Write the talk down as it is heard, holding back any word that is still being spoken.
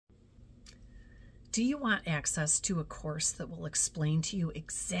Do you want access to a course that will explain to you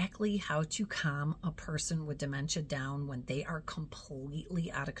exactly how to calm a person with dementia down when they are completely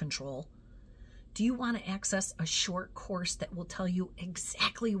out of control? Do you want to access a short course that will tell you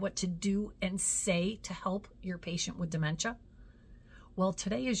exactly what to do and say to help your patient with dementia? Well,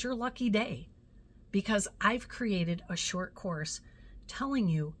 today is your lucky day because I've created a short course telling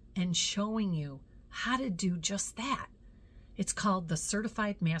you and showing you how to do just that. It's called the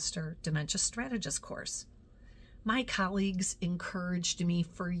Certified Master Dementia Strategist course. My colleagues encouraged me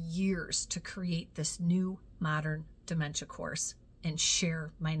for years to create this new modern dementia course and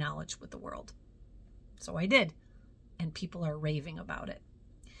share my knowledge with the world. So I did, and people are raving about it.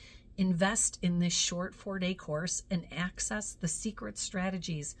 Invest in this short 4-day course and access the secret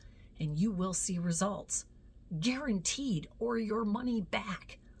strategies, and you will see results. Guaranteed, or your money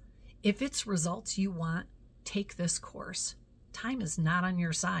back. If it's results you want, take this course. Time is not on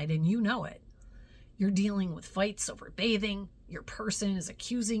your side, and you know it. You're dealing with fights over bathing. Your person is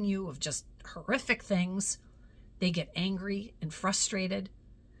accusing you of just horrific things. They get angry and frustrated.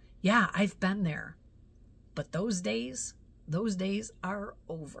 Yeah, I've been there. But those days are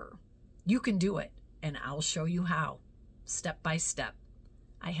over. You can do it, and I'll show you how, step by step.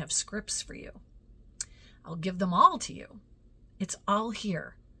 I have scripts for you. I'll give them all to you. It's all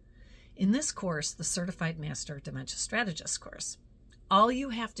here. In this course, the Certified Master Dementia Strategist course, all you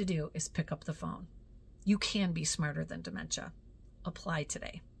have to do is pick up the phone. You can be smarter than dementia. Apply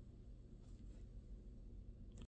today.